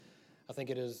I think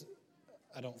it is,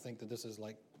 I don't think that this is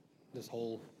like this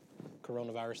whole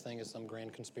coronavirus thing is some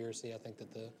grand conspiracy. I think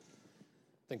that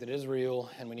it is real,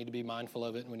 and we need to be mindful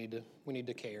of it, and we need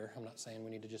to care. I'm not saying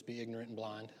we need to just be ignorant and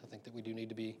blind. I think that we do need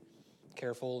to be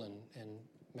careful and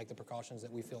make the precautions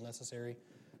that we feel necessary.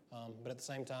 But at the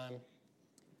same time,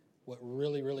 what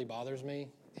really, really bothers me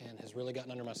and has really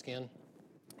gotten under my skin,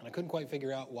 and I couldn't quite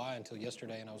figure out why until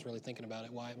yesterday, and I was really thinking about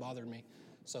it, why it bothered me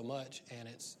so much, and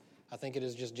I think it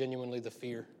is just genuinely the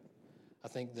fear. I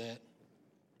think that,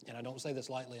 and I don't say this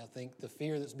lightly, I think the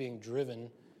fear that's being driven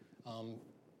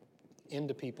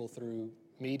into people through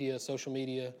media, social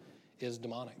media, is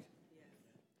demonic.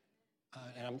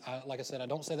 And like I said, I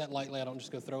don't say that lightly. I don't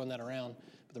just go throwing that around.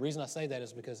 But the reason I say that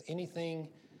is because anything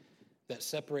that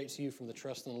separates you from the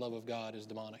trust and love of God is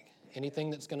demonic. Anything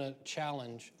that's going to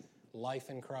challenge life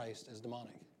in Christ is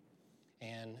demonic.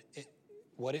 And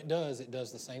what it does the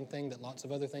same thing that lots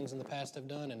of other things in the past have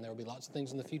done, and there will be lots of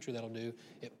things in the future that'll do.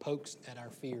 It pokes at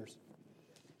our fears.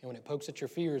 And when it pokes at your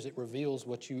fears, it reveals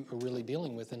what you are really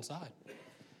dealing with inside.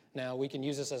 Now, we can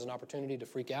use this as an opportunity to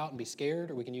freak out and be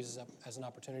scared, or we can use this as an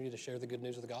opportunity to share the good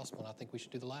news of the gospel, and I think we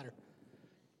should do the latter.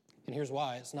 And here's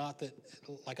why. It's not that,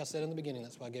 like I said in the beginning,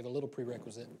 that's why I gave a little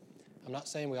prerequisite. I'm not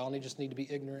saying we all just need to be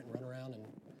ignorant and run around and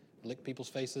lick people's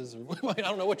faces, or I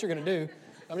don't know what you're going to do.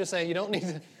 I'm just saying we don't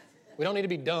need to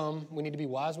be dumb. We need to be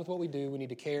wise with what we do. We need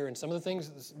to care. And some of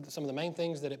the main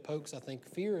things that it pokes, I think,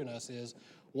 fear in us is,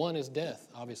 one is death,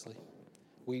 obviously.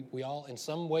 We all, in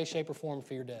some way, shape, or form,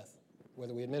 fear death,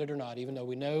 whether we admit it or not, even though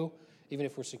we know, even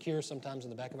if we're secure, sometimes in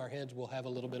the back of our heads, we'll have a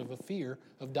little bit of a fear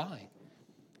of dying.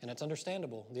 And that's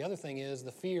understandable. The other thing is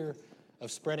the fear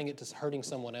of spreading it to hurting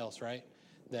someone else, right?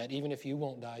 That even if you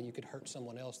won't die, you could hurt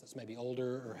someone else that's maybe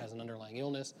older or has an underlying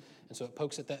illness. And so it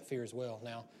pokes at that fear as well.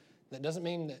 Now, that doesn't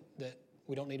mean that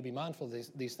we don't need to be mindful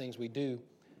of these things. We do,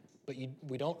 but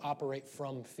we don't operate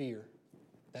from fear.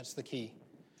 That's the key.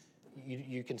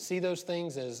 You can see those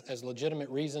things as legitimate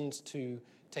reasons to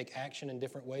take action in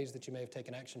different ways that you may have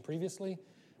taken action previously,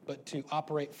 but to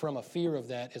operate from a fear of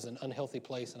that is an unhealthy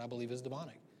place, and I believe is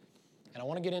demonic. And I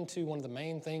want to get into one of the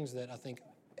main things that I think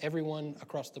everyone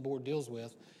across the board deals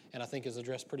with, and I think is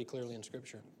addressed pretty clearly in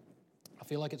Scripture. I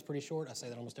feel like it's pretty short. I say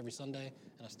that almost every Sunday,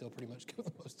 and I still pretty much go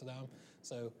the most of the time.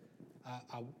 So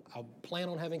I plan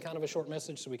on having kind of a short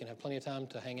message so we can have plenty of time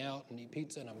to hang out and eat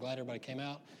pizza, and I'm glad everybody came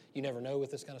out. You never know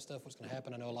with this kind of stuff what's going to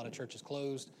happen. I know a lot of churches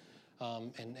closed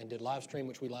and did live stream,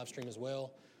 which we live stream as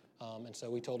well. And so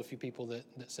we told a few people that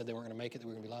said they weren't going to make it that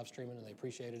we were going to be live streaming, and they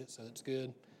appreciated it, so that's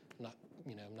good.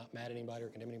 I'm not mad at anybody or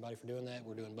condemn anybody for doing that.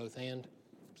 We're doing both and,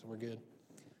 so we're good.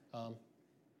 But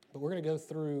we're going to go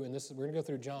through, and we're going to go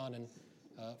through John, and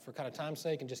for kind of time's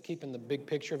sake and just keeping the big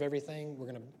picture of everything, we're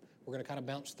going to kind of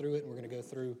bounce through it, and we're going to go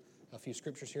through a few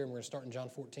scriptures here, and we're going to start in John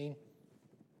 14,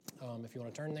 if you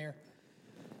want to turn there.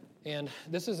 And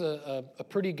this is a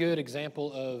pretty good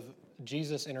example of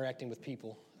Jesus interacting with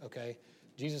people, okay?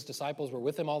 Jesus' disciples were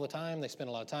with him all the time. They spent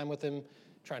a lot of time with him,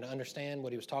 trying to understand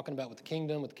what he was talking about with the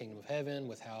kingdom of heaven,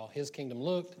 with how his kingdom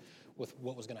looked, with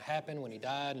what was going to happen when he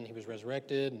died and he was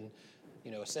resurrected and,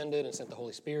 ascended and sent the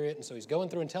Holy Spirit. And so he's going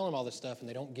through and telling them all this stuff, and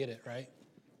they don't get it, right?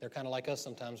 They're kind of like us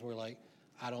sometimes. We're like,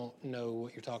 I don't know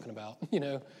what you're talking about.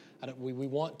 We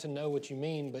want to know what you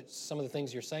mean, but some of the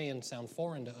things you're saying sound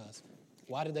foreign to us.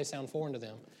 Why did they sound foreign to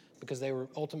them? Because they were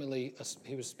ultimately,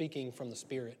 he was speaking from the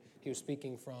Spirit. He was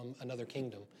speaking from another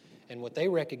kingdom. And what they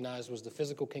recognized was the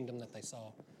physical kingdom that they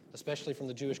saw, especially from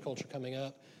the Jewish culture coming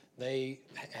up. They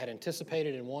had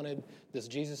anticipated and wanted this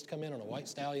Jesus to come in on a white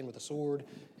stallion with a sword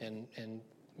and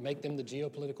make them the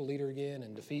geopolitical leader again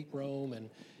and defeat Rome.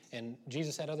 And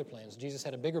Jesus had other plans. Jesus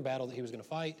had a bigger battle that he was going to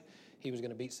fight. He was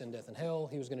going to beat sin, death, and hell.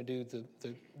 He was going to do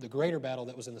the greater battle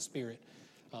that was in the Spirit.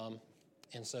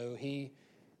 And so he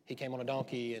came on a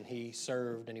donkey, and he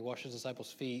served, and he washed his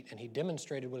disciples' feet, and he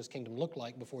demonstrated what his kingdom looked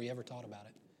like before he ever taught about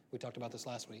it. We talked about this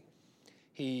last week.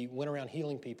 He went around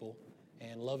healing people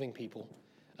and loving people,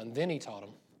 and then he taught them.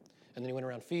 And then he went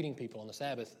around feeding people on the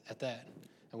Sabbath at that.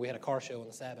 And we had a car show on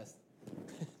the Sabbath.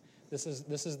 This is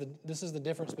the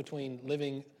difference between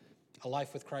living a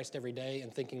life with Christ every day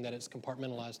and thinking that it's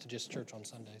compartmentalized to just church on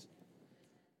Sundays.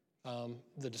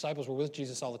 The disciples were with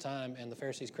Jesus all the time, and the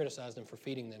Pharisees criticized him for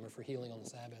feeding them or for healing on the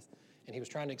Sabbath. And he was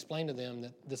trying to explain to them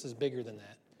that this is bigger than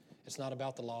that. It's not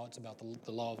about the law. It's about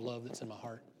the law of love that's in my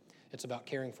heart. It's about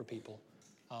caring for people.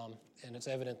 And it's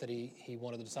evident that he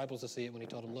wanted the disciples to see it when he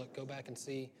told them, look, go back and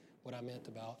see what I meant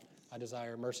about I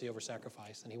desire mercy over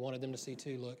sacrifice. And he wanted them to see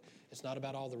too, look, it's not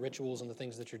about all the rituals and the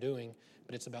things that you're doing,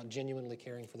 but it's about genuinely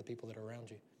caring for the people that are around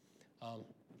you.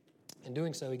 In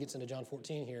doing so, he gets into John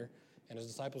 14 here, and his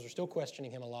disciples are still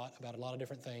questioning him a lot about a lot of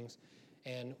different things.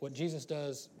 And what Jesus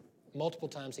does multiple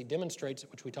times, he demonstrates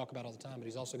it, which we talk about all the time, but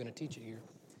he's also going to teach it here.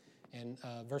 And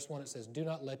verse 1, it says, do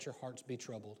not let your hearts be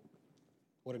troubled.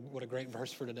 What a great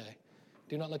verse for today.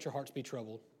 Do not let your hearts be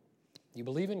troubled. You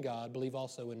believe in God, believe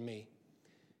also in me.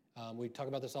 We talk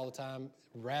about this all the time.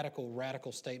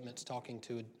 Radical statements talking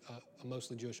to a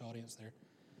mostly Jewish audience there.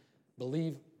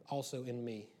 Believe also in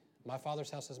me. My Father's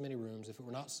house has many rooms. If it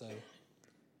were not so,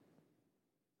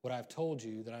 what I have told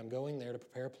you, that I'm going there to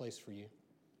prepare a place for you.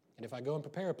 And if I go and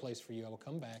prepare a place for you, I will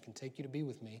come back and take you to be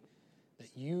with me, that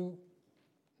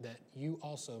you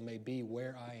also may be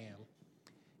where I am.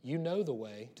 You know the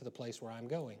way to the place where I'm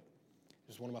going.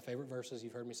 It's one of my favorite verses.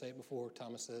 You've heard me say it before.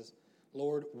 Thomas says,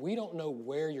 Lord, we don't know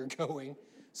where you're going,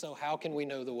 so how can we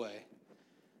know the way?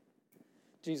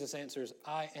 Jesus answers,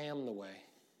 I am the way,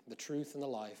 the truth, and the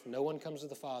life. No one comes to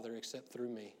the Father except through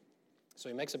me. So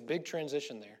he makes a big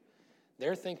transition there.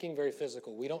 They're thinking very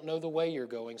physical. We don't know the way you're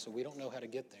going, so we don't know how to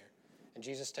get there. And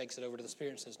Jesus takes it over to the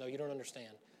Spirit and says, no, you don't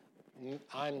understand.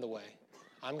 I'm the way.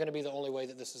 I'm going to be the only way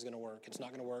that this is going to work. It's not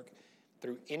going to work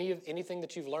through anything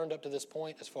that you've learned up to this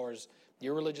point as far as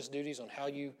your religious duties on how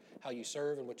you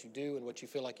serve and what you do and what you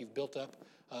feel like you've built up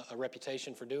a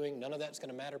reputation for doing. None of that's going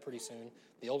to matter pretty soon.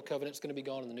 The old covenant's going to be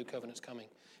gone and the new covenant's coming.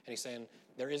 And he's saying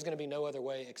there is going to be no other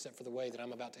way except for the way that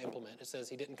I'm about to implement. It says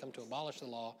he didn't come to abolish the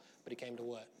law, but he came to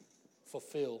what?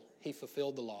 Fulfill. He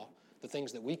fulfilled the law. The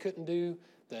things that we couldn't do,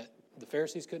 that the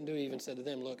Pharisees couldn't do, he even said to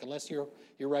them, look, unless your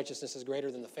righteousness is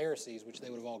greater than the Pharisees, which they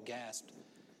would have all gasped,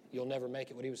 you'll never make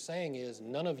it. What he was saying is,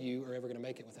 none of you are ever going to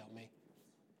make it without me.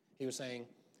 He was saying,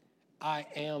 I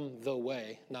am the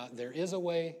way. Not there is a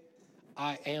way,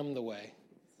 I am the way.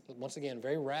 Once again,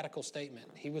 very radical statement.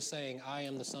 He was saying, I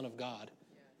am the Son of God.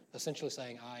 Essentially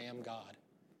saying, I am God.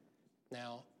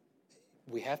 Now,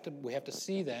 we have to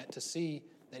see that to see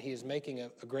that he is making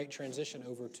a great transition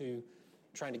over to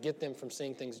trying to get them from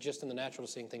seeing things just in the natural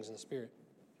to seeing things in the Spirit.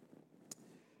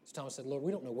 So Thomas said, Lord,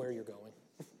 we don't know where you're going.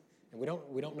 And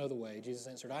we don't know the way. Jesus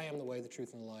answered, I am the way, the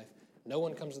truth, and the life. No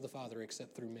one comes to the Father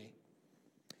except through me.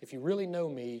 If you really know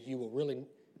me, you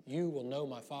will know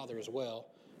my Father as well.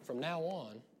 From now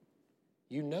on,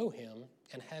 you know him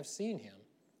and have seen him.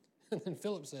 And then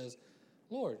Philip says,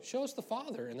 Lord, show us the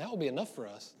Father, and that will be enough for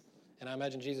us. And I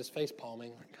imagine Jesus face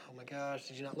palming, like, oh my gosh,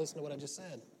 did you not listen to what I just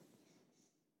said?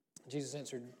 Jesus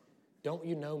answered, don't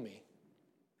you know me,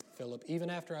 Philip? Even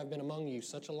after I've been among you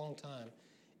such a long time,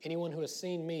 anyone who has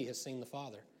seen me has seen the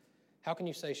Father. How can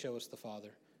you say, show us the Father?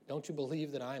 Don't you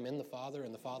believe that I am in the Father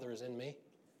and the Father is in me?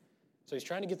 So he's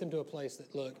trying to get them to a place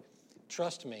that, look,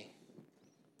 trust me.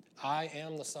 I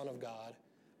am the Son of God.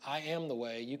 I am the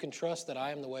way. You can trust that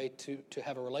I am the way to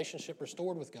have a relationship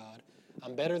restored with God.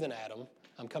 I'm better than Adam.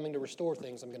 I'm coming to restore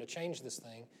things. I'm going to change this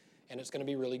thing, and it's going to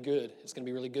be really good. It's going to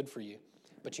be really good for you.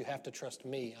 But you have to trust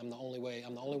me. I'm the only way.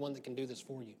 I'm the only one that can do this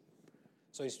for you.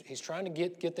 So he's trying to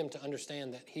get them to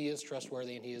understand that he is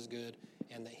trustworthy and he is good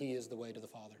and that he is the way to the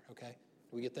Father, okay?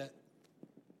 Do we get that?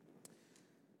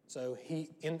 So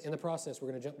in the process, we're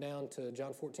going to jump down to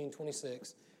John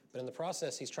 14:26, but in the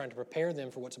process, he's trying to prepare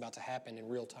them for what's about to happen in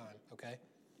real time, okay?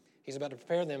 He's about to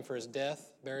prepare them for his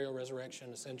death, burial,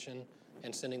 resurrection, ascension,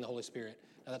 and sending the Holy Spirit.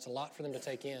 Now, that's a lot for them to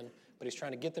take in, but he's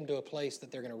trying to get them to a place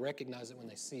that they're going to recognize it when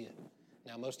they see it.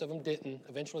 Now, most of them didn't.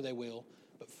 Eventually they will,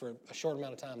 but for a short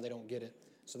amount of time, they don't get it.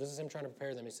 So this is him trying to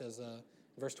prepare them. He says,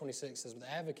 verse 26 says, the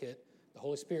advocate, the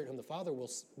Holy Spirit, whom the Father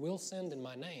will send in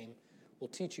my name, will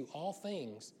teach you all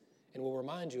things and will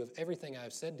remind you of everything I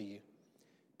have said to you.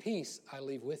 Peace I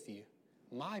leave with you.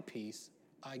 My peace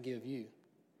I give you.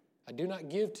 I do not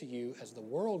give to you as the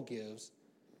world gives.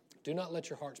 Do not let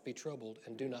your hearts be troubled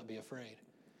and do not be afraid.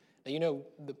 Now, you know,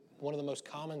 one of the most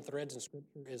common threads in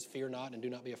Scripture is fear not and do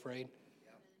not be afraid.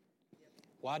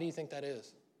 Why do you think that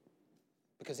is?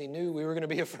 Because he knew we were going to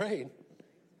be afraid.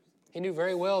 He knew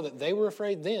very well that they were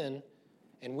afraid then,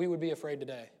 and we would be afraid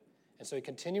today. And so he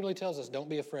continually tells us, don't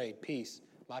be afraid. Peace.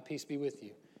 My peace be with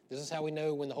you. This is how we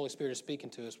know when the Holy Spirit is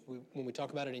speaking to us. When we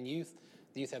talk about it in youth,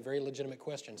 the youth have very legitimate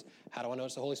questions. How do I know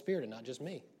it's the Holy Spirit and not just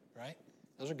me, right?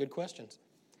 Those are good questions.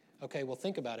 Okay, well,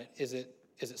 think about it. Is it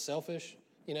selfish?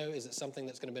 You know, is it something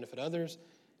that's going to benefit others?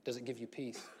 Does it give you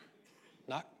peace?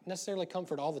 Not necessarily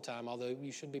comfort all the time, although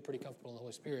you should be pretty comfortable in the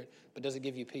Holy Spirit, but does it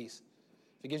give you peace?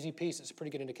 If it gives you peace, it's a pretty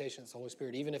good indication it's the Holy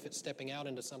Spirit, even if it's stepping out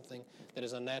into something that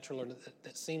is unnatural or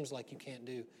that seems like you can't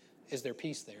do. Is there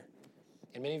peace there?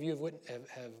 And many of you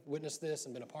have witnessed this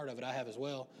and been a part of it. I have as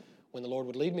well. When the Lord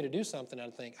would lead me to do something,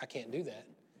 I'd think, I can't do that.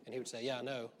 And he would say, yeah, I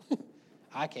know.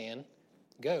 I can.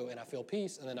 Go. And I feel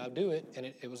peace, and then I do it, and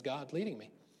it was God leading me.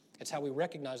 It's how we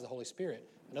recognize the Holy Spirit.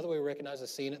 Another way we recognize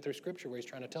is seeing it through Scripture, where he's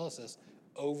trying to tell us this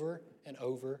over and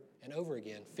over and over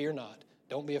again. Fear not.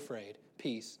 Don't be afraid.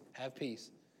 Peace. Have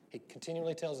peace. He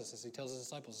continually tells us this. He tells his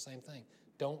disciples the same thing.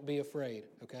 Don't be afraid,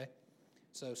 okay?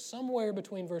 So somewhere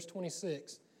between verse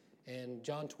 26 and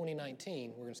John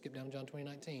 20:19, we're going to skip down to John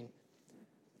 20:19,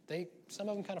 some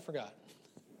of them kind of forgot.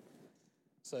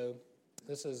 So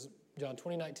this is John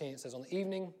 20:19. It says, on the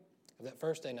evening of that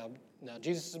first day, now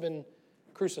Jesus has been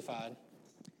crucified,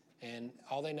 and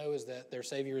all they know is that their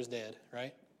Savior is dead,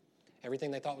 right?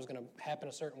 Everything they thought was going to happen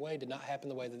a certain way did not happen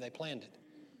the way that they planned it.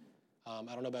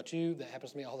 I don't know about you, that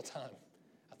happens to me all the time.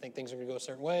 I think things are going to go a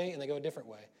certain way, and they go a different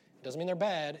way. It doesn't mean they're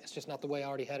bad, it's just not the way I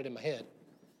already had it in my head.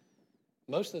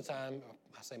 Most of the time,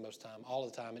 I say most of the time, all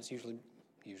of the time, it's usually,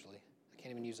 I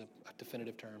can't even use a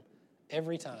definitive term.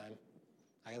 Every time,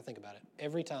 I got to think about it,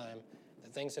 every time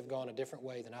that things have gone a different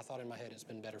way than I thought in my head, it's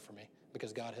been better for me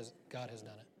because God has done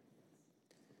it.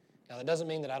 Now, that doesn't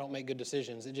mean that I don't make good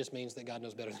decisions. It just means that God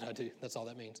knows better than I do. That's all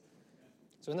that means.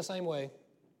 So in the same way,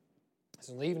 it's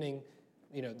in the evening,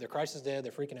 their Christ is dead,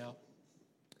 they're freaking out.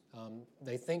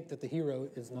 They think that the hero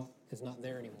is not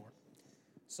there anymore.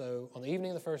 So on the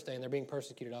evening of the first day, and they're being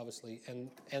persecuted, obviously,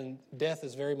 and death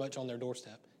is very much on their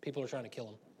doorstep. People are trying to kill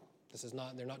them.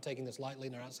 They're not taking this lightly.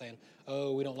 They're not saying,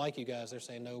 oh, we don't like you guys. They're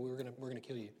saying, no, we're gonna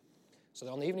kill you. So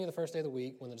on the evening of the first day of the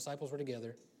week, when the disciples were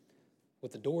together,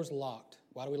 with the doors locked.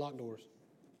 Why do we lock doors?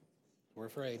 We're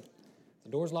afraid. The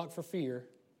doors locked for fear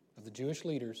of the Jewish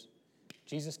leaders.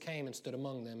 Jesus came and stood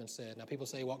among them and said, now people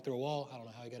say he walked through a wall. I don't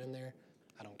know how he got in there.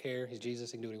 I don't care. He's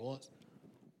Jesus. He can do what he wants.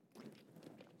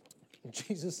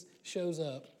 Jesus shows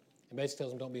up and basically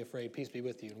tells them, don't be afraid. Peace be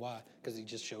with you. And why? Because he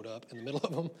just showed up in the middle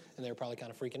of them, and they were probably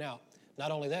kind of freaking out. Not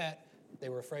only that, they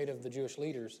were afraid of the Jewish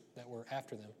leaders that were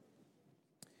after them.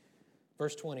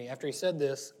 Verse 20, after he said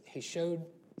this, he showed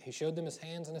them his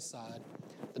hands and his side.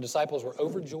 The disciples were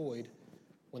overjoyed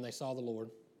when they saw the Lord.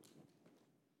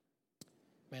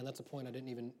 Man, that's a point I didn't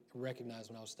even recognize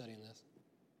when I was studying this.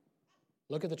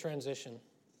 Look at the transition.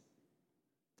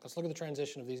 Let's look at the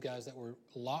transition of these guys that were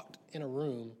locked in a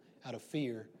room out of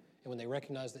fear, and when they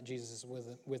recognized that Jesus is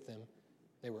with them,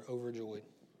 they were overjoyed.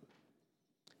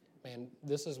 Man,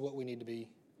 this is what we need to be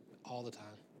all the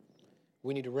time.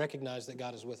 We need to recognize that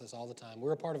God is with us all the time.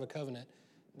 We're a part of a covenant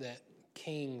that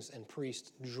kings and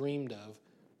priests dreamed of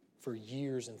for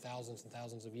years and thousands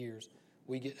of years.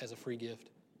 We get as a free gift.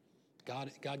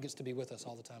 God gets to be with us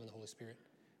all the time in the Holy Spirit.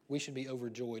 We should be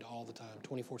overjoyed all the time,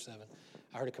 24/7.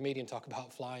 I heard a comedian talk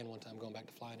about flying one time, going back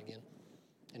to flying again.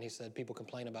 And he said people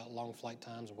complain about long flight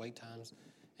times and wait times.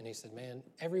 And he said, man,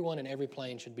 everyone in every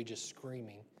plane should be just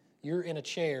screaming. You're in a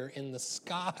chair in the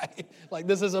sky. Like,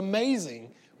 this is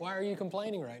amazing. Why are you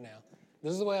complaining right now?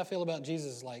 This is the way I feel about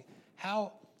Jesus. Like,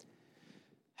 how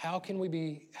can we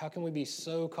be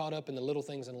so caught up in the little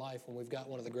things in life when we've got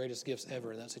one of the greatest gifts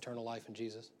ever, and that's eternal life in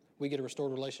Jesus? We get a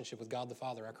restored relationship with God the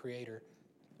Father, our Creator,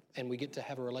 and we get to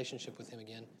have a relationship with Him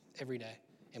again every day.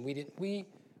 And we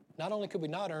not only could we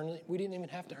not earn it, we didn't even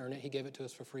have to earn it. He gave it to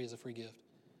us for free as a free gift.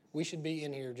 We should be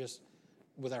in here just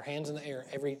with our hands in the air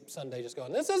every Sunday just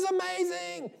going, this is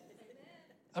amazing.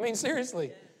 I mean,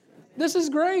 seriously, this is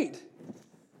great.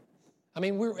 I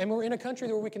mean, we're in a country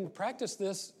where we can practice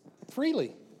this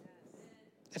freely.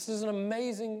 This is an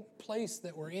amazing place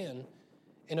that we're in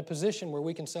a position where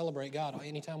we can celebrate God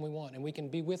anytime we want, and we can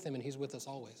be with Him, and He's with us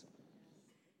always.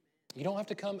 You don't have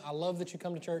to come. I love that you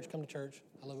come to church. Come to church.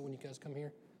 I love it when you guys come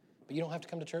here. But you don't have to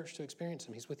come to church to experience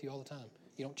Him. He's with you all the time.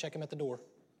 You don't check Him at the door.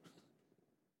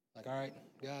 Like, all right,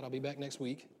 God, I'll be back next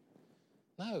week.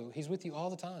 No, He's with you all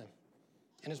the time.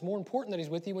 And it's more important that He's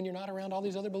with you when you're not around all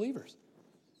these other believers.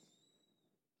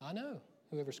 I know.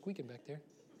 Whoever's squeaking back there.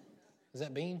 Is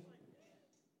that Bean?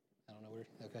 I don't know where.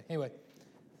 Okay. Anyway,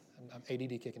 I'm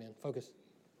ADD kicking in. Focus.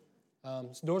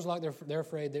 So doors locked. They're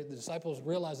afraid. The disciples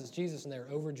realize it's Jesus, and they're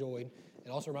overjoyed. It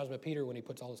also reminds me of Peter when he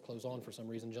puts all his clothes on for some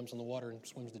reason, jumps in the water and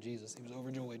swims to Jesus. He was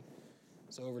overjoyed.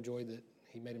 So overjoyed that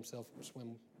he made himself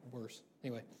swim worse.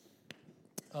 Anyway,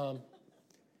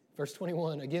 verse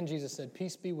 21, again Jesus said,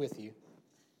 peace be with you.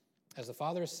 As the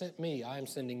Father has sent me, I am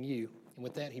sending you. And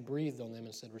with that, he breathed on them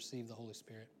and said, receive the Holy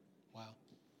Spirit. Wow.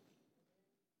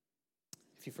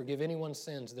 If you forgive anyone's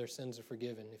sins, their sins are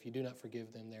forgiven. If you do not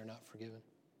forgive them, they are not forgiven.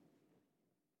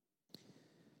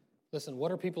 Listen,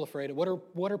 what are people afraid of?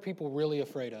 What are people really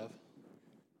afraid of?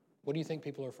 What do you think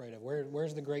people are afraid of?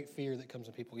 Where's the great fear that comes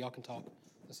to people? Y'all can talk.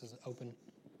 This is open.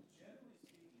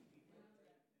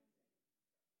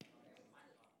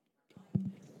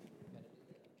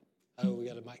 Oh, we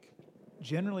got a mic.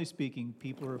 Generally speaking,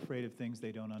 people are afraid of things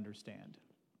they don't understand.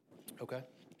 Okay.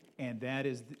 And that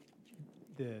is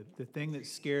the thing that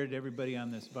scared everybody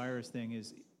on this virus thing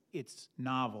is it's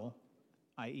novel,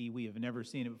 i.e. we have never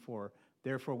seen it before.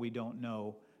 Therefore, we don't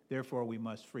know. Therefore, we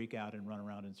must freak out and run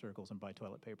around in circles and buy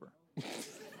toilet paper.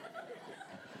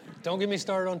 Don't get me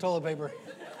started on toilet paper.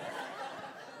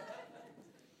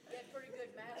 Get pretty good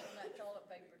math on that toilet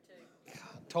paper, too.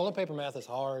 Toilet paper math is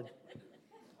hard.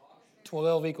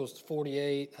 12 equals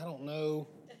 48. I don't know.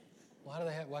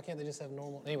 Why can't they just have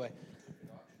normal? Anyway,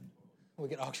 we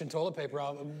get auction toilet paper.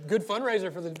 Good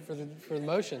fundraiser for the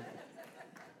motion.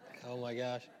 Oh my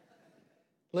gosh.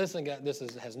 Listen, guys,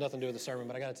 has nothing to do with the sermon,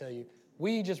 but I got to tell you,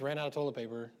 we just ran out of toilet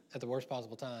paper at the worst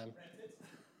possible time.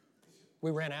 We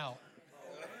ran out.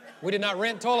 We did not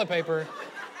rent toilet paper,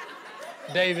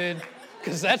 David,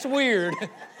 because that's weird.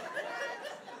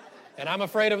 And I'm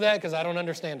afraid of that because I don't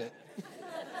understand it.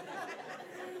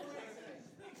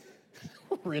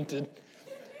 Rented.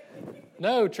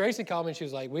 No, Tracy called me and she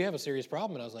was like, we have a serious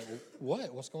problem. And I was like,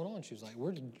 what? What's going on? She was like,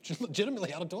 we're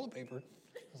legitimately out of toilet paper.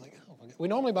 I was like, oh my God. We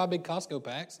normally buy big Costco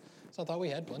packs, so I thought we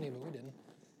had plenty, but we didn't.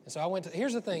 And so I went to,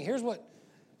 here's the thing, here's what's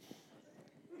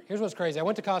crazy. I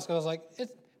went to Costco, I was like,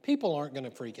 people aren't going to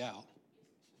freak out.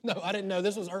 No, I didn't know.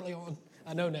 This was early on.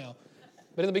 I know now.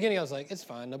 But in the beginning, I was like, it's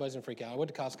fine. Nobody's going to freak out. I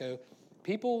went to Costco.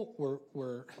 People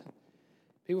were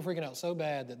freaking out so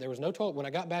bad that there was no toilet. When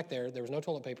I got back there was no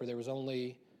toilet paper. There was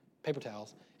only paper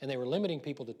towels. And they were limiting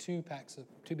people to two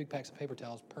big packs of paper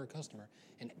towels per customer.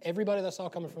 And everybody that I saw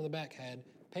coming from the back had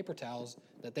paper towels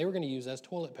that they were going to use as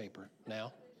toilet paper.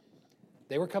 Now,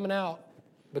 they were coming out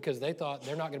because they thought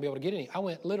they're not going to be able to get any. I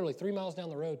went literally 3 miles down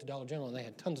the road to Dollar General, and they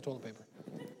had tons of toilet paper.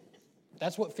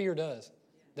 That's what fear does.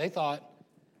 They thought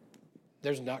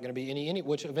there's not going to be any,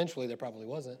 which eventually there probably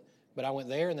wasn't. But I went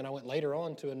there, and then I went later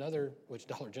on to another, which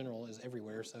Dollar General is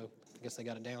everywhere, so I guess they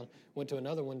got it down. Went to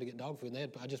another one to get dog food,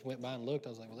 and I just went by and looked. I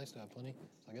was like, well, they still have plenty,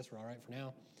 so I guess we're all right for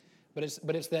now. But it's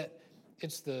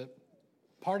the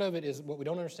part of it is what we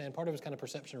don't understand. Part of it is kind of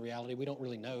perception of reality. We don't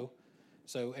really know.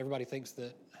 So everybody thinks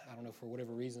that, I don't know, for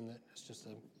whatever reason, that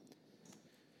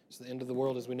it's the end of the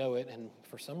world as we know it, and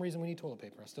for some reason we need toilet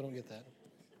paper. I still don't get that.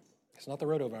 It's not the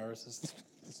rotavirus. It's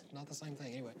not the same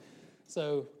thing. Anyway,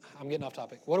 so I'm getting off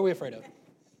topic. What are we afraid of?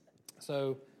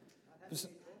 So,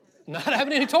 not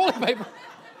having any toilet paper.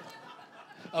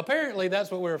 Apparently,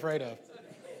 that's what we're afraid of.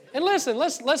 And listen,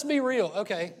 let's be real.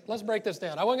 Okay, let's break this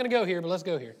down. I wasn't going to go here, but let's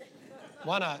go here.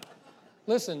 Why not?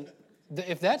 Listen,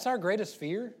 if that's our greatest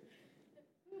fear,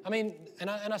 I mean, and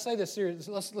I say this serious.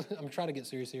 I'm trying to get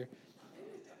serious here.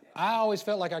 I always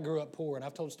felt like I grew up poor, and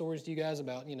I've told stories to you guys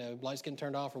about, lights getting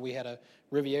turned off, or we had a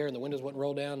Riviera and the windows wouldn't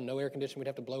roll down, and no air conditioning. We'd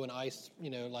have to blow in ice,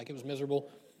 like it was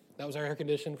miserable. That was our air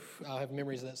condition. I have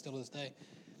memories of that still to this day.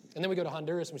 And then we go to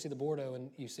Honduras and we see the Bordeaux, and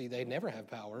you see they never have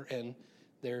power, and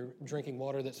they're drinking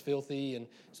water that's filthy. And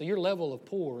so your level of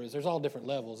poor there's all different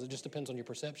levels. It just depends on your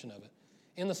perception of it.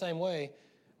 In the same way,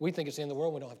 we think it's the end of the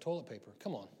world when we don't have toilet paper.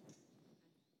 Come on.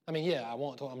 I mean, yeah, I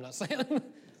want to. I'm not saying,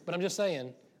 but I'm just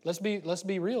saying. Let's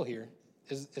be real here.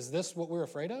 Is this what we're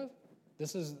afraid of?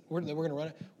 We're going to run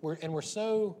it. We're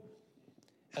so,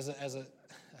 as a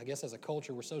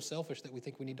culture, we're so selfish that we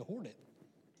think we need to hoard it.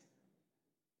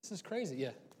 This is crazy.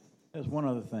 Yeah. There's one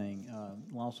other thing,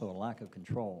 also a lack of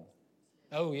control.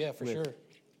 Oh yeah, for sure.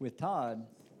 With Todd,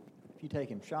 if you take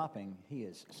him shopping, he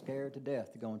is scared to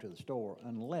death to go into the store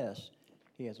unless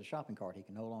he has a shopping cart he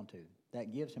can hold on to.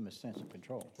 That gives him a sense of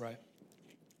control. Right.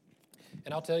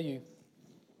 And I'll tell you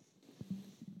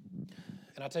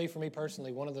for me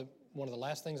personally, one of the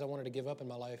last things I wanted to give up in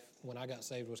my life when I got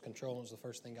saved was control. It was the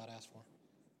first thing God asked for.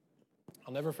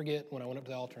 I'll never forget when I went up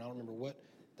to the altar, and I don't remember what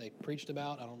they preached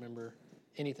about. I don't remember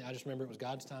anything. I just remember it was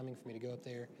God's timing for me to go up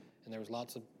there, and there was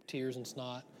lots of tears and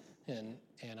snot, and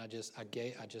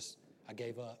I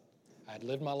gave up. I had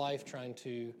lived my life trying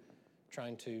to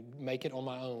make it on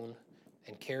my own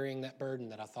and carrying that burden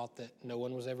that I thought that no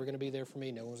one was ever going to be there for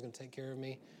me, no one was going to take care of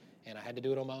me. And I had to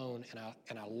do it on my own,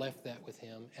 and I left that with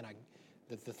him. And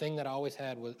the thing that I always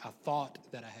had was I thought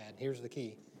that I had. Here's the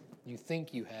key: you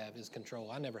think you have is control.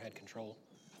 I never had control.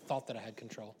 I thought that I had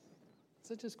control.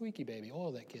 Such a squeaky baby.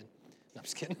 Oil that kid. No, I'm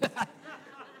just kidding.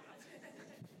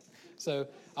 So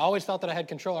I always thought that I had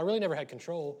control. I really never had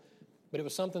control, but it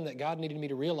was something that God needed me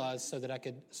to realize so that I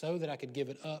could give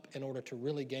it up in order to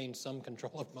really gain some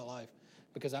control of my life,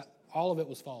 because all of it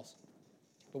was false.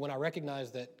 But when I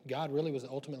recognized that God really was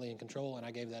ultimately in control and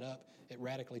I gave that up, it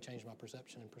radically changed my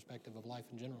perception and perspective of life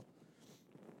in general.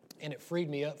 And it freed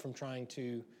me up from trying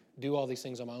to do all these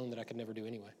things on my own that I could never do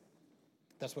anyway.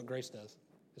 That's what grace does.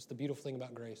 It's the beautiful thing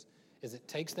about grace, is it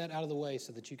takes that out of the way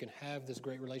so that you can have this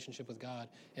great relationship with God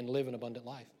and live an abundant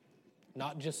life.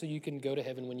 Not just so you can go to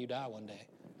heaven when you die one day,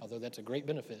 although that's a great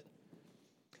benefit.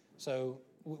 So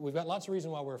we've got lots of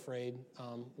reasons why we're afraid.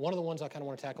 One of the ones I kind of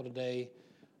want to tackle today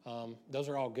Those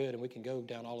are all good, and we can go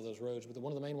down all of those roads. But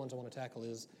one of the main ones I want to tackle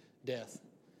is death.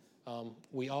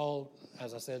 We all,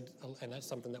 as I said, and that's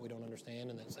something that we don't understand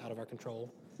and that's out of our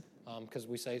control, because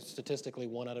we say statistically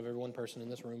 1 out of every 1 person in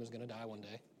this room is going to die one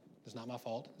day. It's not my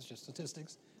fault. It's just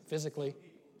statistics. Physically.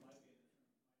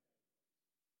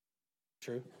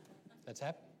 True. That's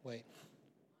happened. Wait.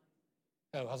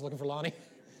 Oh, I was looking for Lonnie.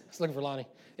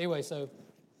 Anyway, so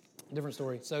different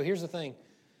story. So here's the thing.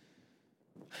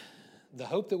 The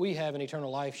hope that we have in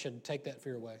eternal life should take that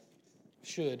fear away.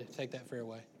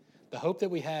 The hope that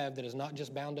we have that is not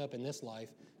just bound up in this life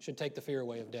should take the fear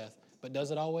away of death. But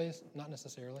does it always? Not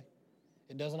necessarily.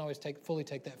 It doesn't always fully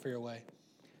take that fear away.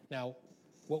 Now,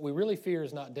 what we really fear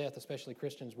is not death, especially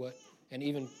Christians. And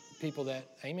even people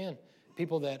that, amen,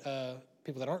 people that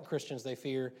aren't Christians, they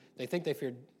think they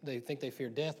fear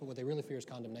death, but what they really fear is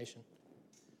condemnation.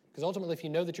 Because ultimately, if you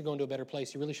know that you're going to a better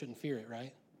place, you really shouldn't fear it,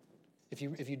 right? If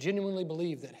you genuinely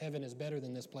believe that heaven is better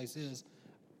than this place is,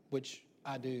 which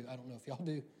I do, I don't know if y'all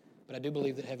do, but I do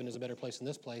believe that heaven is a better place than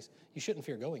this place, you shouldn't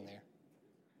fear going there.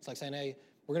 It's like saying, hey,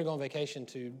 we're going to go on vacation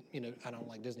to, I don't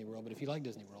like Disney World, but if you like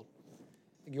Disney World,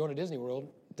 you're going to Disney World,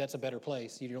 that's a better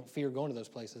place. You don't fear going to those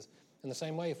places. In the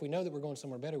same way, if we know that we're going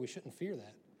somewhere better, we shouldn't fear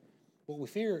that. What we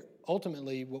fear,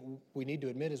 ultimately, what we need to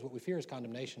admit is what we fear is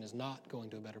condemnation, is not going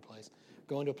to a better place.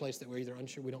 Going to a place that we're either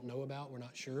unsure, we don't know about, we're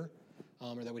not sure,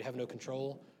 or that we have no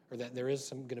control, or that there is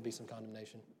going to be some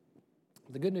condemnation.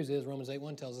 The good news is Romans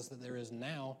 8:1 tells us that there is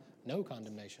now no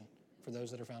condemnation for those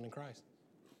that are found in Christ.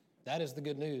 That is the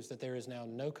good news, that there is now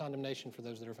no condemnation for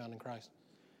those that are found in Christ.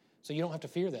 So you don't have to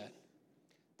fear that.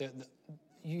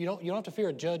 You don't have to fear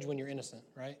a judge when you're innocent,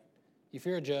 right? You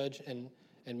fear a judge, and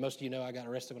most of you know I got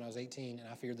arrested when I was 18, and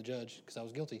I feared the judge because I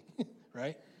was guilty,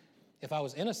 right? If I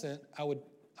was innocent, I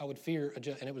would fear a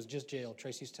judge, and it was just jail.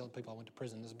 Tracy used to tell people I went to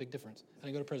prison. There's a big difference. I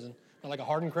didn't go to prison. Not like a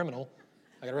hardened criminal.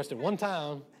 I got arrested one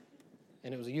time,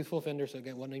 and it was a youthful offender, so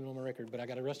it wasn't even on my record. But I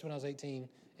got arrested when I was 18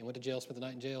 and went to jail, spent the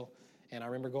night in jail. And I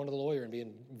remember going to the lawyer and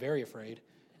being very afraid.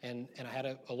 And I had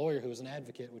a lawyer who was an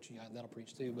advocate, which that'll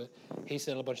preach too, but he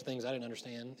said a bunch of things I didn't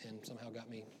understand and somehow got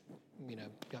me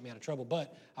out of trouble.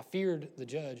 But I feared the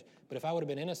judge. But if I would have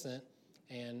been innocent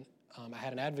and I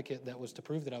had an advocate that was to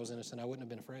prove that I was innocent, I wouldn't have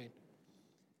been afraid.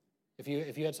 If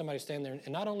you had somebody stand there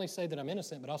and not only say that I'm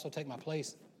innocent, but also take my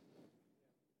place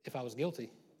if I was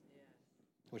guilty,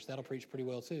 which that'll preach pretty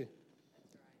well too.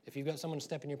 If you've got someone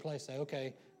step in your place, say,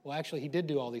 okay, well, actually, he did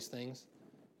do all these things,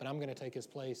 but I'm going to take his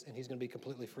place, and he's going to be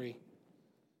completely free.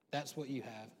 That's what you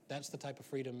have. That's the type of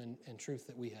freedom and truth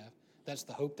that we have. That's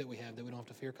the hope that we have, that we don't have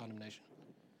to fear condemnation.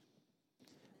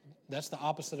 That's the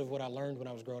opposite of what I learned when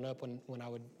I was growing up, when I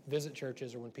would visit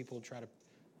churches or when people would try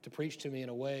to preach to me in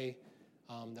a way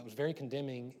that was very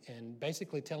condemning and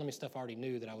basically telling me stuff I already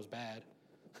knew, that I was bad.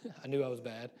 I knew I was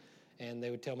bad, and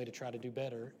they would tell me to try to do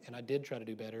better, and I did try to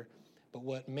do better. But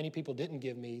what many people didn't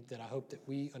give me, that I hope that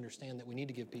we understand that we need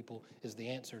to give people, is the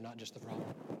answer, not just the problem.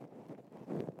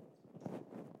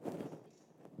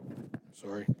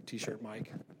 Sorry, T-shirt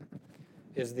mic.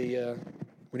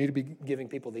 We need to be giving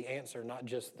people the answer, not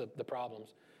just the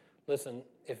problems. Listen,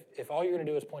 if all you're going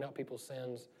to do is point out people's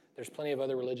sins, there's plenty of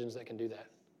other religions that can do that.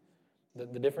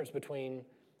 The difference between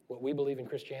what we believe in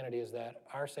Christianity is that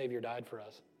our Savior died for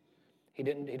us. He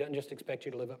doesn't just expect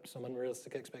you to live up to some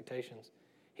unrealistic expectations.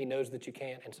 He knows that you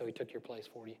can't, and so he took your place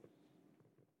for you.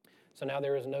 So now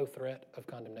there is no threat of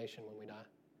condemnation when we die.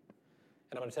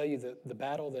 And I'm going to tell you the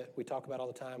battle that we talk about all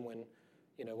the time when,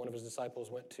 one of his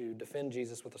disciples went to defend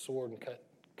Jesus with a sword and cut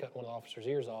one of the officer's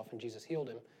ears off, and Jesus healed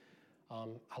him.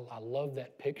 I love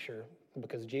that picture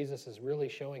because Jesus is really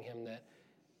showing him that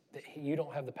you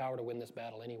don't have the power to win this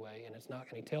battle anyway, and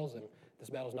he tells him this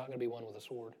battle's not going to be won with a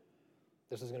sword.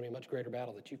 This is going to be a much greater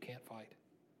battle that you can't fight.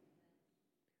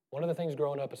 One of the things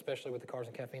growing up, especially with the Cars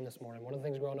and Caffeine this morning, one of the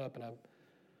things growing up, and I'm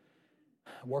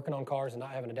working on cars and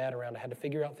not having a dad around, I had to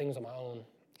figure out things on my own.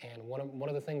 And one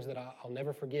of the things that I'll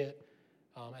never forget,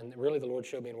 and really the Lord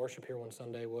showed me in worship here one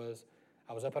Sunday, was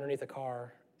I was up underneath a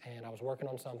car and I was working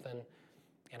on something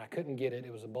and I couldn't get it.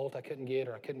 It was a bolt I couldn't get,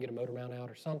 or I couldn't get a motor mount out,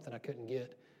 or something I couldn't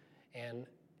get. And,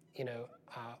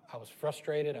 I was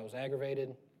frustrated, I was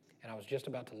aggravated, and I was just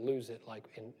about to lose it, like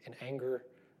in anger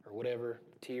or whatever,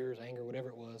 tears, anger, whatever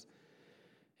it was.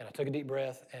 And I took a deep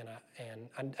breath, and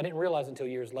I didn't realize until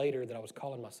years later that I was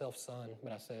calling myself son.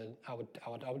 But I said I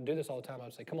would do this all the time. I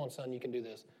would say, "Come on, son, you can do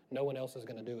this. No one else is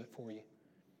going to do it for you."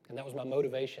 And that was my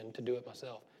motivation to do it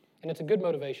myself. And it's a good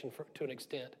motivation to an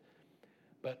extent.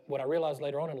 But what I realized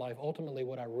later on in life, ultimately,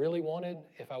 what I really wanted,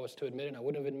 if I was to admit it, and I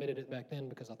wouldn't have admitted it back then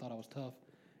because I thought I was tough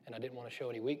and I didn't want to show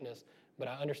any weakness. But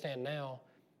I understand now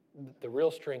The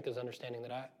real strength is understanding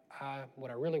that what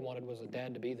I really wanted was a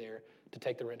dad to be there to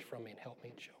take the wrench from me and help me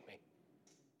and show me.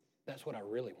 That's what I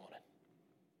really wanted.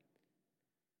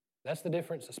 That's the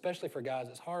difference, especially for guys.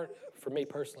 It's hard, for me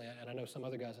personally, and I know some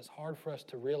other guys, it's hard for us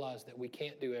to realize that we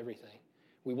can't do everything.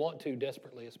 We want to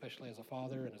desperately, especially as a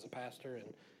father and as a pastor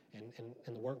and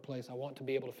in the workplace. I want to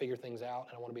be able to figure things out,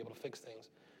 and I want to be able to fix things.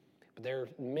 But there are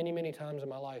many, many times in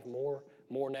my life, more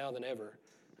now than ever.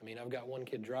 I mean, I've got one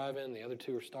kid driving, the other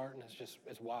two are starting.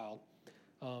 It's wild.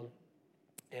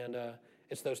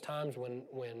 It's those times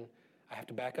when I have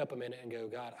to back up a minute and go,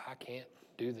 God, I can't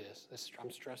do this. I'm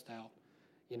stressed out.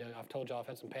 You know, I've told y'all I've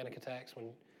had some panic attacks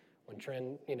when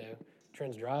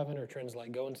Trent's driving or Trent's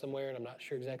like going somewhere and I'm not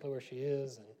sure exactly where she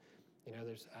is. And, you know,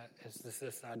 it's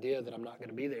this idea that I'm not going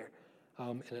to be there.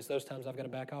 And it's those times I've got to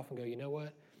back off and go, you know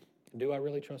what? Do I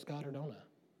really trust God or don't I?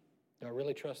 Do I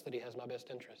really trust that He has my best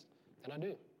interest? And I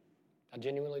do. I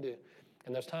genuinely do.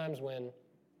 And those times when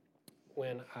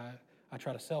I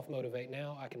try to self-motivate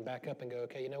now, I can back up and go,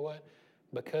 okay, you know what?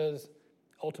 Because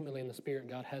ultimately in the Spirit,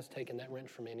 God has taken that wrench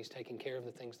from me and He's taking care of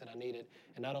the things that I needed.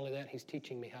 And not only that, He's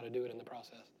teaching me how to do it in the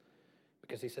process.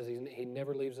 Because He says He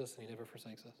never leaves us and He never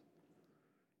forsakes us.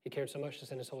 He cared so much to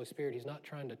send His Holy Spirit. He's not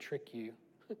trying to trick you.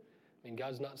 I mean,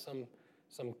 God's not some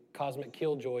cosmic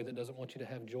killjoy that doesn't want you to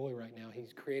have joy right now.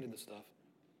 He's created the stuff.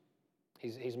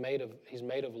 He's made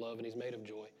of love and He's made of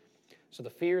joy. So the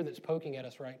fear that's poking at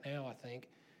us right now, I think,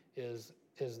 is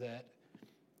that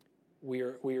we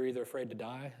are either afraid to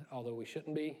die, although we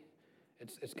shouldn't be.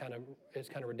 It's kind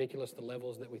of ridiculous the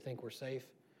levels that we think we're safe.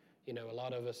 You know, a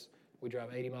lot of us, we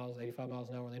drive 80 miles, 85 miles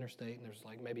an hour on the interstate, and there's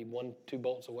like maybe 1-2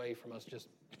 bolts away from us just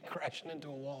crashing into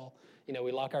a wall. You know,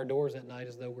 we lock our doors at night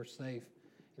as though we're safe.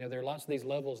 You know, there are lots of these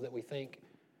levels that we think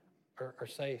are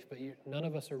safe, but none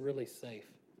of us are really safe,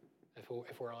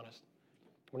 if we're honest.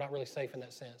 We're not really safe in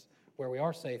that sense. Where we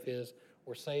are safe is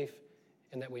we're safe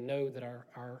in that we know that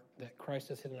that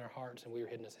Christ is hidden in our hearts and we are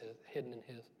hidden in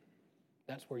His.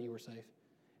 That's where you are safe.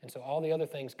 And so all the other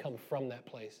things come from that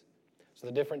place. So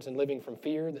the difference in living from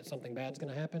fear that something bad's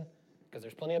going to happen, because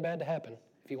there's plenty of bad to happen.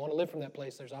 If you want to live from that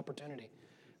place, there's opportunity.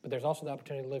 But there's also the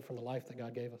opportunity to live from the life that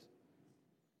God gave us.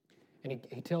 And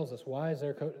he tells us, why is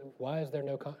there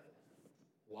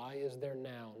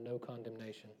now no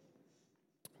condemnation?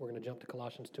 We're going to jump to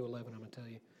Colossians 2:11, I'm going to tell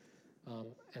you.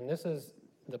 And this is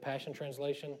the Passion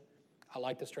Translation. I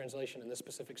like this translation in this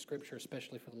specific scripture,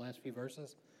 especially for the last few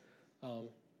verses.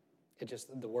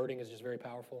 The wording is just very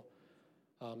powerful.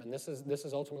 And this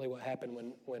is ultimately what happened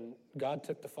when God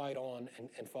took the fight on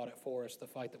and fought it for us, the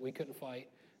fight that we couldn't fight.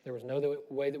 There was no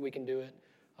way that we can do it.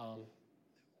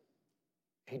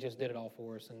 He just did it all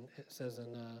for us. And it says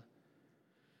in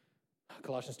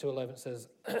Colossians 2:11, it says,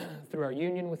 through our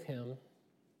union with Him,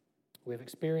 we have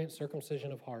experienced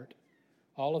circumcision of heart.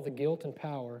 All of the guilt and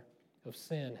power of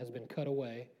sin has been cut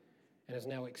away and is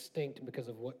now extinct because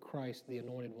of what Christ, the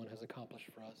Anointed One, has accomplished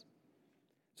for us.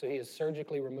 So He has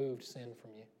surgically removed sin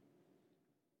from you.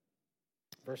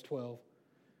 Verse 12,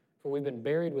 for we've been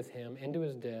buried with Him into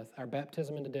His death. Our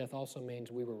baptism into death also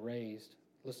means we were raised.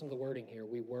 Listen to the wording here.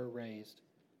 We were raised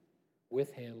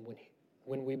with Him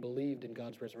when we believed in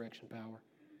God's resurrection power,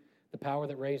 the power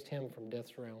that raised Him from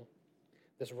death's realm.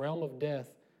 This realm of death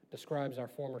describes our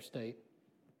former state,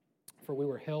 for we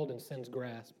were held in sin's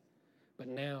grasp, but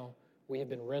now we have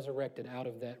been resurrected out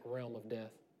of that realm of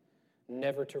death,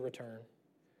 never to return,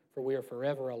 for we are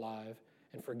forever alive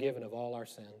and forgiven of all our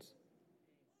sins.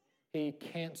 He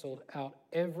canceled out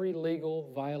every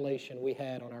legal violation we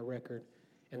had on our record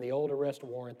and the old arrest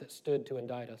warrant that stood to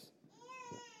indict us.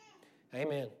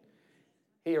 Amen.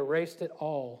 He erased it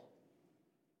all.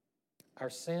 Our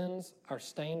sins, our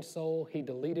stained soul, He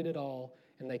deleted it all,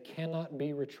 and they cannot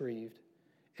be retrieved.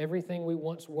 Everything we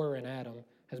once were in Adam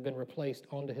has been replaced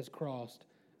onto His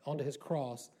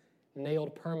cross,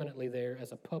 nailed permanently there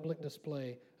as a public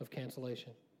display of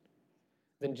cancellation.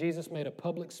 Then Jesus made a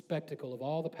public spectacle of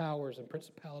all the powers and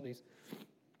principalities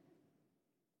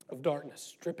of darkness,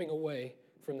 stripping away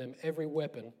from them every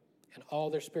weapon and all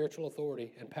their spiritual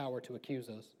authority and power to accuse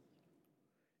us.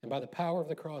 And by the power of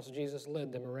the cross, Jesus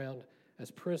led them around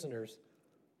as prisoners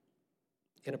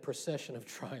in a procession of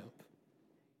triumph.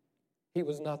 He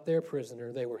was not their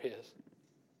prisoner, they were His.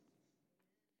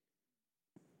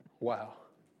 Wow.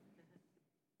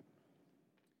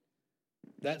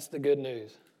 That's the good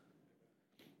news.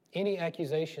 Any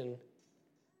accusation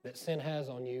that sin has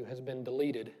on you has been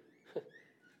deleted.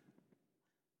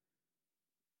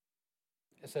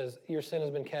 It says, your sin has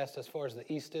been cast as far as the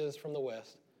east is from the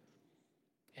west.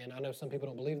 And I know some people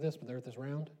don't believe this, but the earth is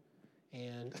round.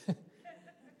 And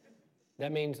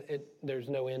that means there's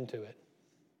no end to it.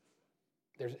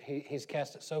 He's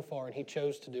cast it so far, and he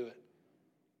chose to do it.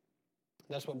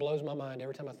 That's what blows my mind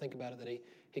every time I think about it, that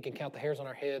he can count the hairs on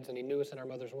our heads, and he knew us in our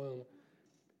mother's womb,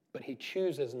 but he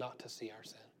chooses not to see our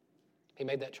sin. He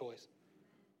made that choice.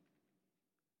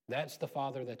 That's the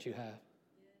Father that you have.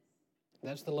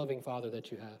 That's the loving Father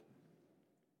that you have.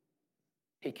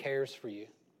 He cares for you.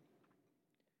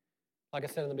 Like I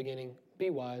said in the beginning, be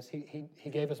wise. He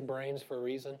gave us brains for a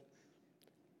reason.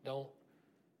 Don't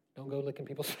go licking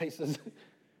people's faces.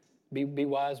 Be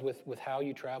wise with how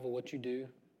you travel, what you do.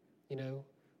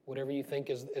 Whatever you think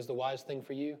is the wise thing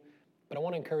for you. But I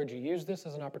want to encourage you, use this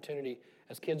as an opportunity.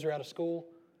 As kids are out of school,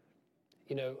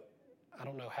 I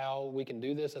don't know how we can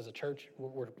do this as a church.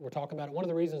 We're talking about it. One of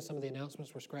the reasons some of the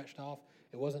announcements were scratched off,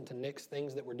 it wasn't to nix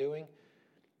things that we're doing.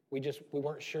 We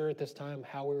weren't sure at this time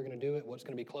how we were going to do it, what's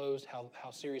going to be closed, how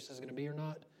serious it's going to be or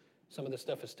not. Some of this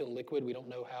stuff is still liquid. We don't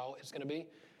know how it's going to be.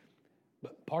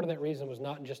 But part of that reason was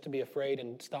not just to be afraid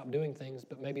and stop doing things,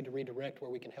 but maybe to redirect where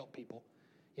we can help people.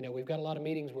 We've got a lot of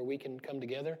meetings where we can come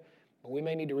together, but we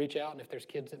may need to reach out, and if there's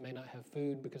kids that may not have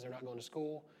food because they're not going to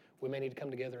school, we may need to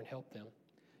come together and help them.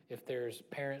 If there's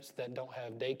parents that don't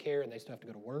have daycare and they still have to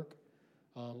go to work,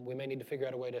 we may need to figure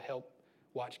out a way to help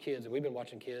watch kids. And we've been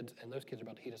watching kids, and those kids are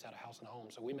about to heat us out of house and home,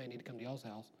 so we may need to come to y'all's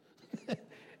house and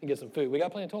get some food. We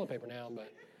got plenty of toilet paper now,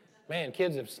 but man,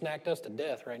 kids have snacked us to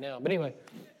death right now. But anyway,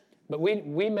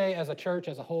 we may, as a church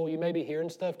as a whole, you may be hearing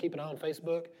stuff, keep an eye on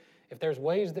Facebook. If there's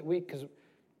ways that because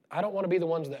I don't want to be the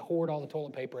ones that hoard all the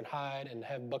toilet paper and hide and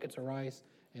have buckets of rice,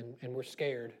 and we're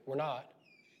scared. We're not.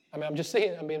 I'm just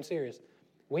saying, I'm being serious.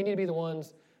 We need to be the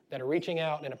ones that are reaching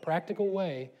out in a practical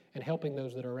way and helping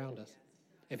those that are around us.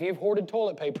 If you've hoarded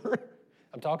toilet paper,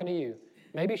 I'm talking to you.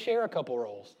 Maybe share a couple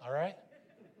rolls, all right?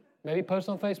 Maybe post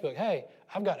on Facebook, hey,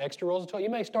 I've got extra rolls of toilet. You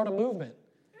may start a movement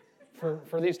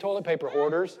for these toilet paper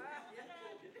hoarders.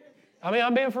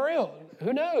 I'm being for real.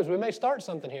 Who knows? We may start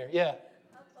something here. Yeah.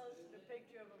 I posted a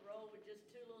picture of a roll with just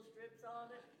 2 little strips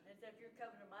on it, and said, if you're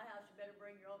coming to my house, you better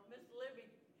bring your own. Miss Libby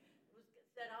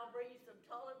said, I'll bring you some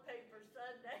toilet paper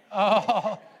Sunday.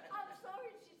 Oh. I'm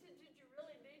sorry. She said, did you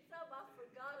really need some? I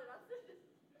forgot it. I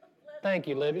said, Thank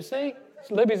you, Libby. See?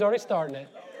 Libby's already starting it.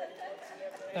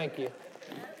 Thank you.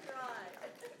 that's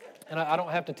right. And I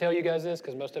don't have to tell you guys this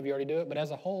because most of you already do it, but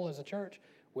as a whole, as a church,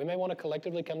 we may want to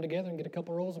collectively come together and get a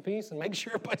couple rolls apiece and make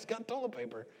sure everybody's got toilet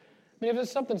paper. If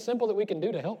it's something simple that we can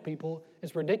do to help people,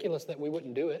 it's ridiculous that we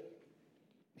wouldn't do it.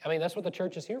 That's what the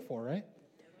church is here for, right?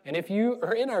 And if you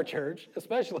are in our church,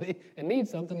 especially, and need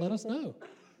something, let us know.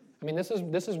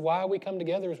 This is why we come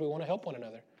together, is we want to help one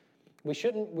another. We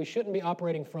shouldn't be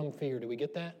operating from fear. Do we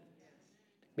get that?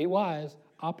 Be wise,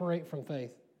 operate from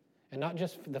faith. And not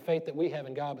just the faith that we have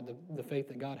in God, but the faith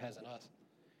that God has in us.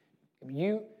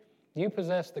 You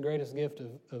possess the greatest gift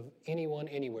of anyone,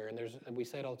 anywhere. And we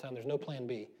say it all the time, there's no plan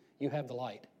B. You have the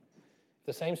light. If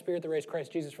the same Spirit that raised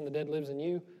Christ Jesus from the dead lives in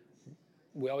you,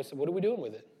 we always say, what are we doing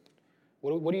with it?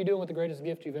 What are you doing with the greatest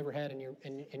gift you've ever had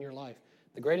in your life?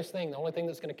 The greatest thing, the only thing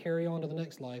that's going to carry on to the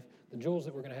next life, the jewels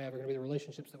that we're going to have are going to be the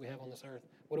relationships that we have on this earth.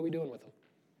 What are we doing with them?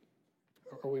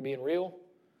 Are we being real?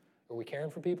 Are we caring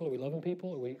for people? Are we loving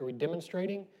people? Are we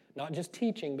demonstrating? Not just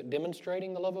teaching, but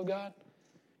demonstrating the love of God?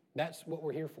 That's what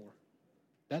we're here for.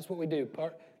 That's what we do.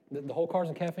 The whole cars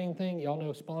and caffeine thing, y'all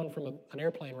know, spawned from an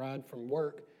airplane ride from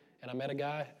work, and I met a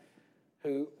guy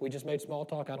who we just made small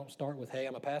talk. I don't start with, hey,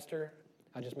 I'm a pastor.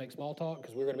 I just make small talk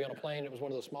because we were going to be on a plane. It was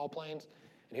one of those small planes,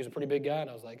 and he was a pretty big guy, and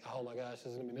I was like, oh, my gosh, this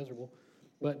is going to be miserable.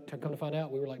 But to come to find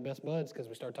out, we were like best buds because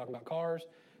we started talking about cars,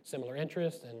 similar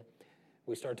interests, and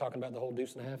we started talking about the whole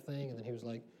deuce and a half thing, and then he was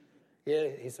like, yeah,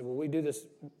 he said, well, we do this.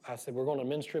 I said, we're going on a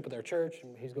men's trip with our church,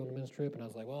 and he's going on a men's trip, and I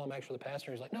was like, well, I'm actually the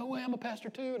pastor. He's like, no way, I'm a pastor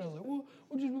too. And I was like, well,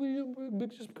 we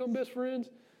just become best friends?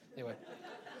 Anyway.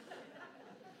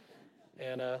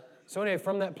 And so anyway,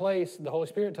 from that place, the Holy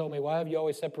Spirit told me, why have you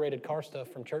always separated car stuff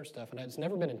from church stuff? And it's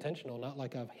never been intentional, not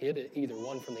like I've hid it either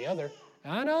one from the other.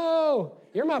 I know,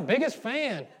 you're my biggest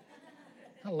fan.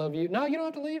 I love you. No, you don't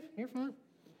have to leave. You're fine.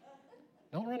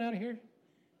 Don't run out of here.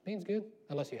 Bean's good,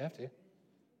 unless you have to.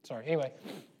 Sorry. Anyway,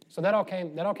 so that all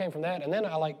came from that, and then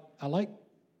I like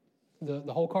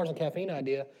the whole cars and caffeine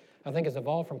idea. I think has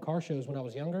evolved from car shows when I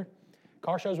was younger.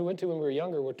 Car shows we went to when we were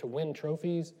younger were to win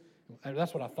trophies.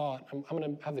 That's what I thought. I'm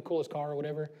going to have the coolest car or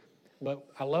whatever. But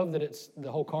I love that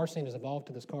the whole car scene has evolved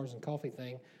to this cars and coffee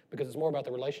thing because it's more about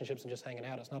the relationships and just hanging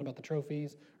out. It's not about the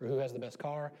trophies or who has the best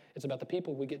car. It's about the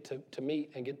people we get to meet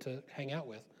and get to hang out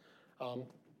with. I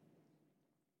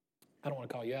don't want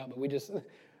to call you out, but we just.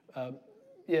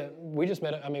 We just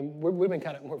met. We've been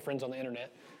we're friends on the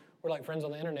internet. We're like friends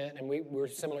on the internet, and we're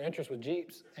similar interests with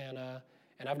Jeeps. And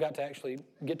And I've got to actually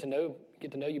get to know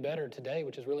you better today,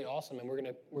 which is really awesome. And we're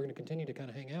gonna continue to kind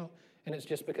of hang out. And it's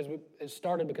just because it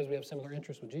started because we have similar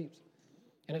interests with Jeeps.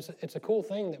 And it's a cool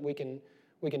thing that we can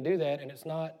do that. And it's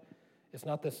not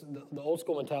this, the old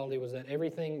school mentality was that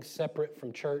everything separate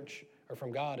from church or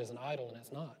from God is an idol, and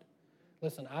it's not.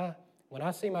 Listen, when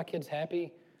I see my kids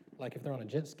happy, like if they're on a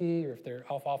jet ski or if they're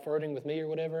off-roading with me or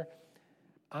whatever,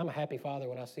 I'm a happy father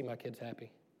when I see my kids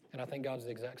happy. And I think God's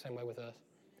the exact same way with us.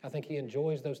 I think he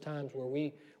enjoys those times where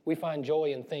we find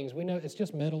joy in things. We know it's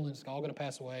just metal and it's all going to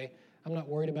pass away. I'm not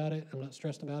worried about it. I'm not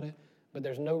stressed about it. But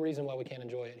there's no reason why we can't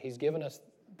enjoy it. He's given us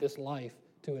this life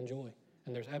to enjoy,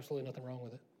 and there's absolutely nothing wrong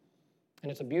with it.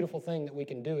 And it's a beautiful thing that we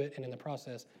can do it and in the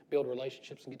process build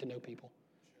relationships and get to know people.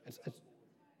 It's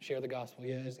share the gospel.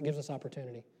 Yeah, it gives us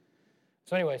opportunity.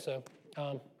 So anyway,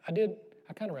 I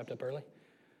kind of wrapped up early.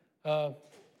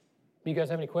 Do you guys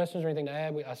have any questions or anything to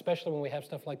add? Especially when we have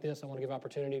stuff like this, I want to give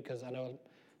opportunity because I know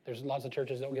there's lots of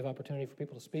churches that don't give opportunity for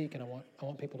people to speak, and I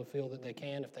want people to feel that they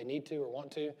can if they need to or want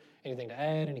to. Anything to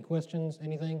add? Any questions?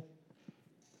 Anything?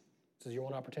 This is your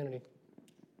one opportunity.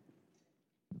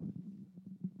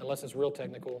 Unless it's real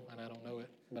technical and I don't know it,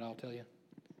 but I'll tell you.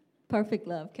 Perfect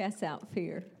love casts out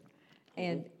fear.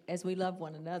 And as we love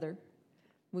one another,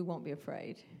 we won't be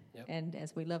afraid. Yep. And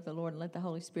as we love the Lord and let the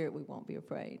Holy Spirit, we won't be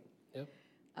afraid. Yep.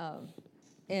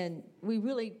 And we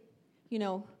really,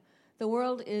 the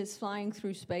world is flying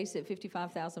through space at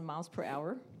 55,000 miles per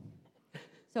hour.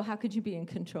 So how could you be in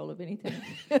control of anything?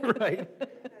 Right.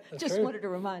 That's Just true. wanted to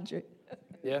remind you.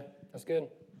 Yeah, that's good.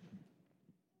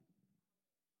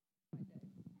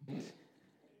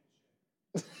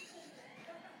 It's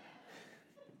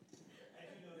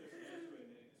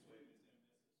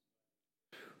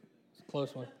a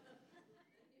close one.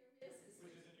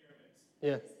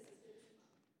 Yeah.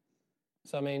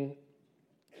 So, I mean,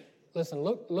 listen,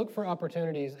 look for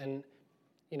opportunities and,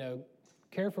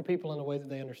 care for people in a way that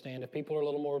they understand. If people are a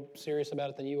little more serious about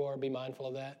it than you are, be mindful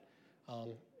of that.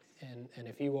 And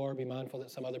if you are, be mindful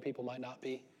that some other people might not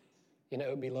be.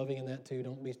 Be loving in that too.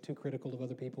 Don't be too critical of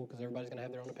other people because everybody's going to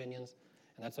have their own opinions,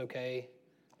 and that's okay.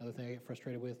 Another thing I get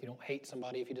frustrated with, you don't hate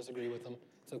somebody if you disagree with them.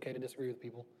 It's okay to disagree with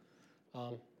people.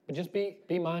 But just be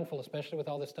mindful, especially with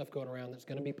all this stuff going around that's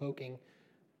going to be poking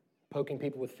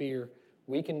people with fear.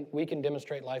 We can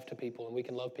demonstrate life to people, and we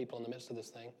can love people in the midst of this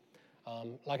thing.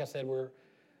 Like I said, we're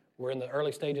in the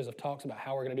early stages of talks about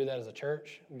how we're going to do that as a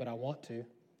church, but I want to.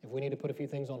 If we need to put a few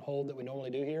things on hold that we normally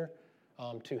do here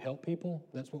to help people,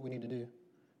 that's what we need to do.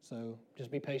 So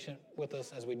just be patient with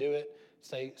us as we do it.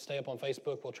 Stay up on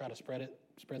Facebook. We'll try to spread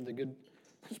the good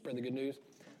news,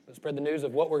 but spread the news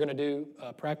of what we're going to do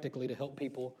practically to help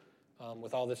people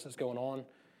with all this that's going on.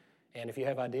 And if you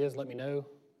have ideas, let me know.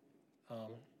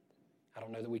 I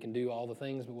don't know that we can do all the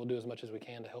things, but we'll do as much as we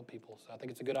can to help people. So I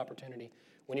think it's a good opportunity.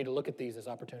 We need to look at these as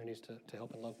opportunities to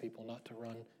help and love people, not to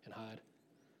run and hide.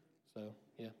 So,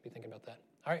 yeah, be thinking about that.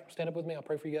 All right, stand up with me. I'll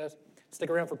pray for you guys. Stick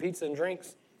around for pizza and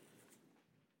drinks.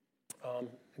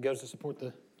 It goes to support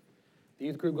the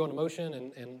youth group going to motion,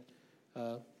 and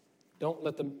don't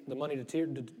let the money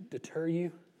deteriorate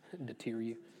you.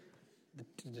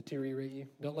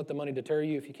 Don't let the money deter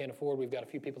you if you can't afford. We've got a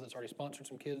few people that's already sponsored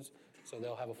some kids, so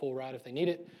they'll have a full ride if they need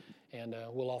it, and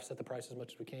we'll offset the price as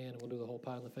much as we can, and we'll do the whole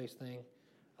pie-in-the-face thing.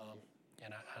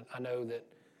 And I know that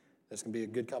this can be a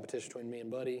good competition between me and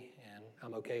Buddy, and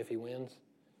I'm okay if he wins,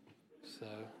 so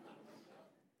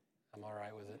I'm all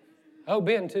right with it. Oh,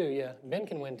 Ben, too, yeah. Ben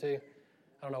can win, too.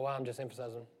 I don't know why I'm just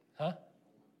emphasizing. Huh?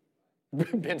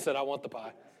 Ben said, I want the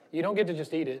pie. You don't get to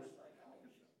just eat it.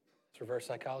 It's reverse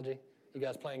psychology. You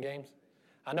guys playing games?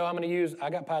 I know I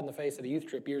got pied in the face at a youth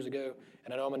trip years ago,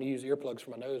 and I know I'm going to use earplugs for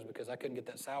my nose because I couldn't get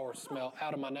that sour smell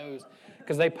out of my nose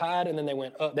because they pied and then they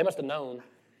went up. They must have known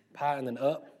pie and then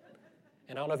up.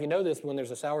 And I don't know if you know this, but when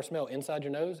there's a sour smell inside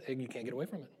your nose, you can't get away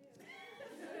from it.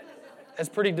 It's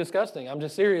pretty disgusting. I'm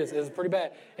just serious. It's pretty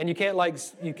bad. And you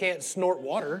can't snort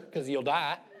water because you'll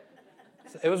die.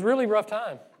 So it was a really rough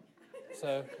time.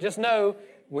 So just know,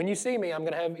 when you see me, I'm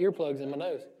going to have earplugs in my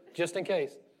nose, just in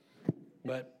case.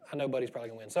 But I know Buddy's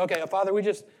probably going to win. So, okay, Father,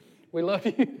 we love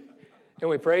you, and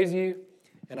we praise you,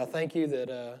 and I thank you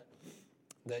that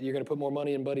you're going to put more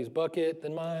money in Buddy's bucket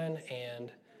than mine,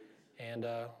 and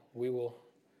we will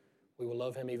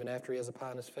love him even after he has a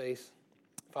pie in his face.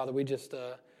 Father, we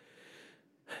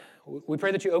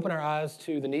pray that you open our eyes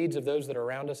to the needs of those that are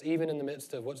around us, even in the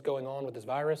midst of what's going on with this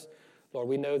virus. Lord,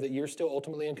 we know that you're still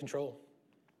ultimately in control.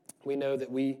 We know that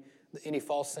any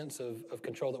false sense of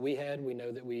control that we had, we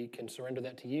know that we can surrender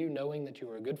that to you, knowing that you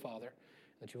are a good Father,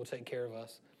 that you will take care of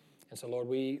us. And so, Lord,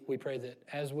 we pray that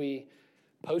as we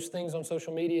post things on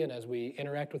social media and as we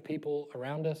interact with people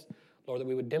around us, Lord, that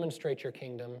we would demonstrate your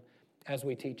kingdom as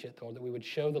we teach it, Lord, that we would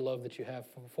show the love that you have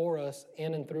for us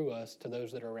in and through us to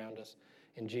those that are around us.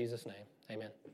 In Jesus' name, amen.